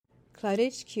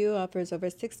CloudHQ offers over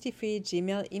 60 free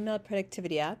Gmail email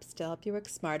productivity apps to help you work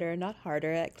smarter, not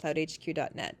harder, at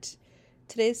cloudhq.net.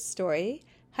 Today's story,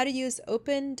 how to use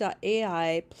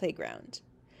Open.ai Playground.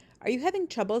 Are you having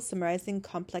trouble summarizing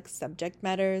complex subject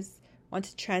matters? Want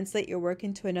to translate your work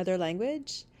into another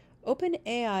language?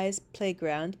 OpenAI's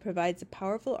Playground provides a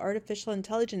powerful artificial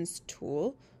intelligence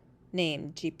tool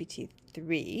named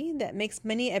GPT-3 that makes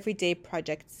many everyday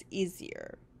projects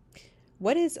easier.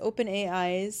 What is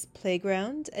OpenAI's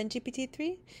Playground and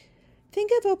GPT-3?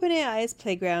 Think of OpenAI's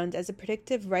Playground as a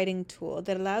predictive writing tool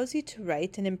that allows you to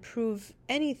write and improve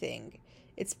anything.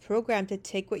 It's programmed to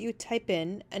take what you type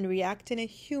in and react in a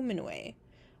human way.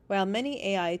 While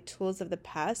many AI tools of the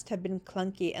past have been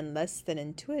clunky and less than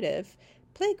intuitive,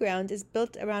 Playground is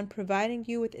built around providing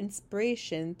you with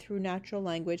inspiration through natural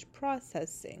language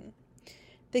processing.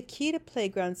 The key to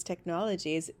Playground's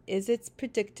technologies is its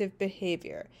predictive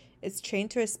behavior. It's trained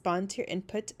to respond to your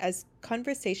input as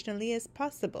conversationally as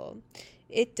possible.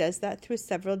 It does that through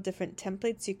several different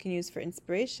templates you can use for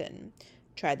inspiration.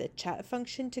 Try the chat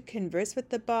function to converse with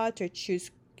the bot, or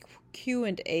choose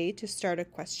Q&A to start a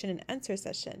question and answer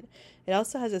session. It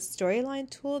also has a storyline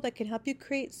tool that can help you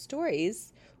create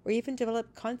stories or even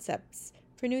develop concepts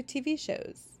for new TV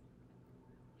shows.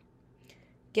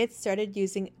 Get started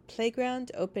using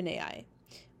Playground OpenAI.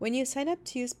 When you sign up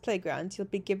to use Playground, you'll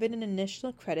be given an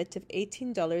initial credit of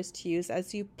 $18 to use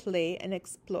as you play and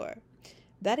explore.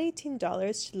 That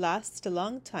 $18 should last a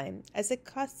long time, as it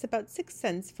costs about 6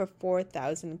 cents for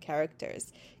 4,000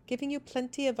 characters, giving you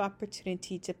plenty of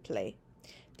opportunity to play.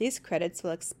 These credits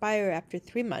will expire after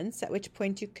 3 months, at which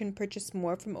point you can purchase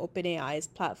more from OpenAI's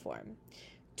platform.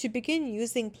 To begin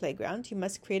using Playground, you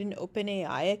must create an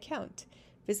OpenAI account.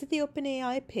 Visit the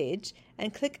OpenAI page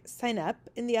and click Sign Up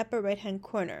in the upper right-hand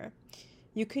corner.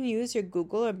 You can use your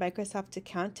Google or Microsoft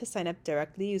account to sign up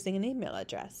directly using an email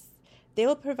address. They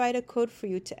will provide a code for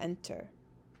you to enter.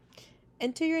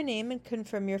 Enter your name and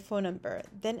confirm your phone number.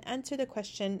 Then answer the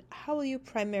question, how will you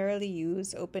primarily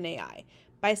use OpenAI?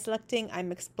 By selecting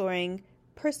I'm exploring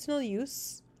personal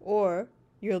use, or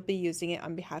you'll be using it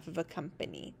on behalf of a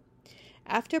company.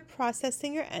 After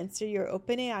processing your answer, your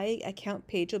OpenAI account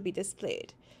page will be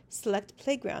displayed. Select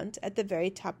Playground at the very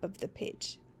top of the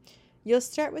page. You'll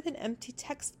start with an empty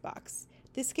text box.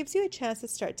 This gives you a chance to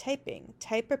start typing.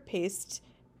 Type or paste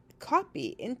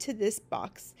copy into this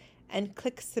box and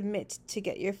click Submit to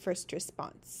get your first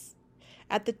response.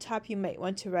 At the top, you might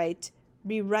want to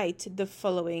rewrite the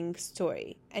following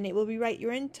story, and it will rewrite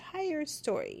your entire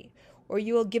story, or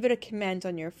you will give it a command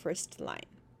on your first line.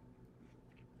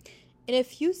 In a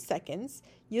few seconds,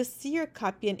 you'll see your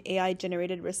copy and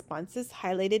AI-generated responses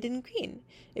highlighted in green.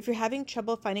 If you're having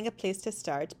trouble finding a place to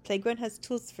start, Playground has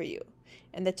tools for you.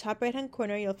 In the top right-hand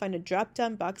corner, you'll find a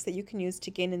drop-down box that you can use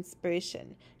to gain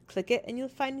inspiration. Click it and you'll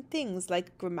find things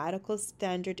like grammatical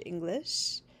standard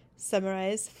English,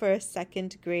 summarize for a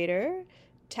second grader,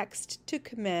 text to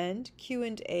command,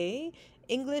 Q&A,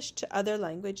 English to other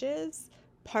languages,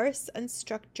 parse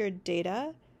unstructured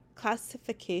data,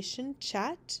 classification,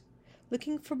 chat.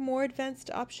 Looking for more advanced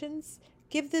options?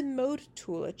 Give the Mode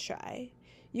tool a try.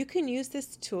 You can use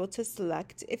this tool to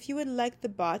select if you would like the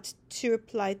bot to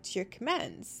reply to your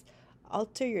commands,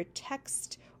 alter your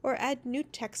text, or add new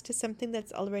text to something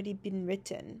that's already been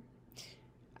written.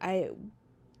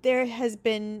 There has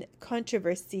been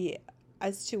controversy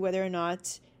as to whether or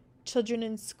not children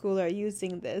in school are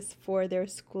using this for their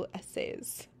school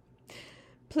essays.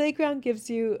 Playground gives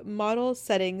you model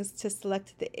settings to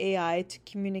select the AI to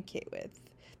communicate with.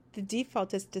 The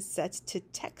default is set to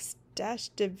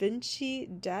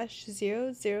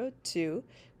text-davinci-002,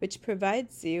 which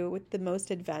provides you with the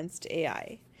most advanced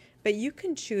AI. But you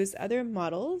can choose other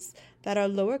models that are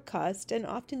lower cost and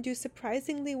often do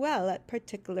surprisingly well at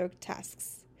particular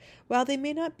tasks. While they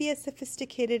may not be as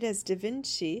sophisticated as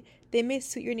DaVinci, they may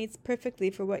suit your needs perfectly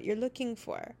for what you're looking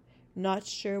for. Not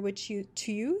sure which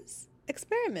to use?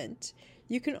 Experiment.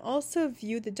 You can also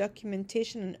view the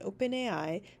documentation on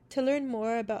OpenAI to learn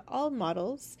more about all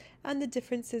models and the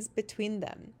differences between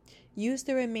them. Use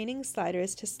the remaining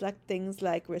sliders to select things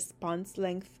like response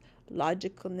length,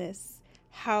 logicalness,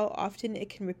 how often it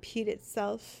can repeat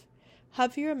itself.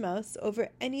 Hover your mouse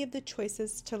over any of the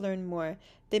choices to learn more.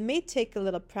 They may take a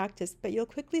little practice, but you'll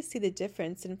quickly see the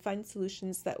difference and find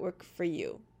solutions that work for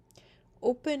you.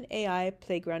 OpenAI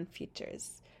Playground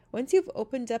features. Once you've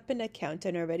opened up an account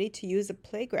and are ready to use a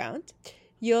Playground,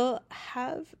 you'll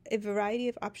have a variety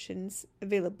of options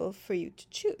available for you to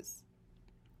choose.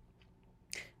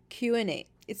 Q&A.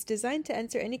 It's designed to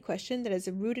answer any question that is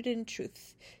rooted in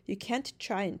truth. You can't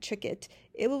try and trick it.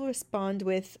 It will respond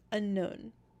with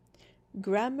unknown.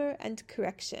 Grammar and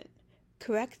correction.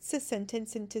 corrects a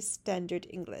sentence into standard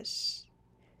English.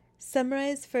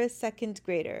 Summarize for a second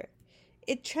grader.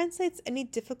 It translates any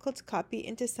difficult copy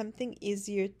into something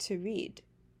easier to read.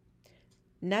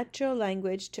 Natural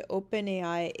language to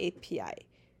OpenAI API.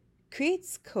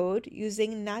 Creates code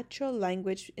using natural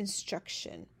language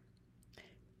instruction.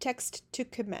 Text to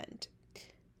command.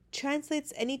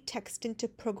 Translates any text into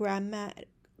programmatic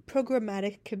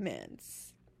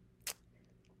commands.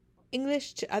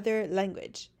 English to other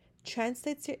language.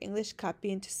 Translates your English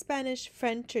copy into Spanish,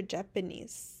 French, or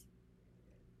Japanese.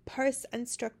 Parse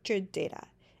unstructured data.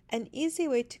 An easy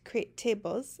way to create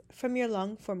tables from your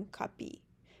long-form copy.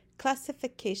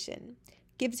 Classification.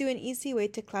 Gives you an easy way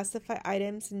to classify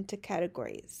items into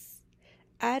categories.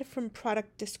 Add from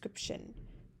product description.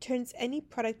 Turns any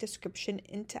product description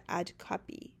into add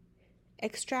copy.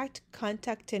 Extract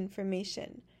contact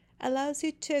information. Allows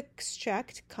you to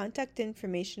extract contact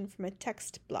information from a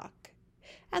text block.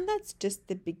 And that's just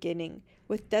the beginning.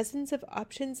 With dozens of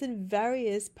options and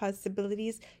various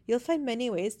possibilities, you'll find many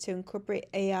ways to incorporate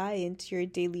AI into your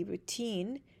daily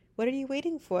routine. What are you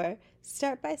waiting for?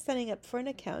 Start by signing up for an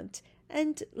account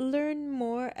and learn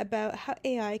more about how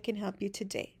AI can help you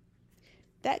today.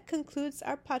 That concludes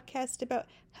our podcast about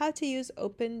how to use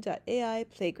Open.ai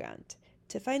Playground.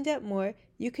 To find out more,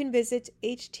 you can visit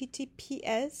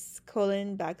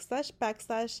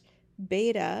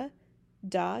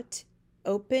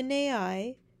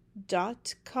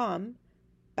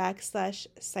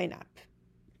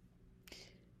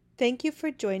Thank you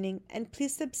for joining, and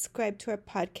please subscribe to our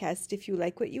podcast if you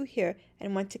like what you hear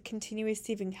and want to continue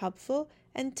receiving helpful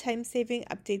and time-saving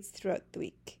updates throughout the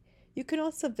week. You can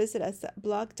also visit us at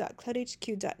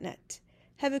blog.cloudhq.net.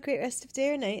 Have a great rest of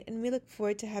day or night, and we look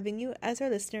forward to having you as our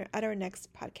listener at our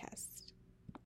next podcast.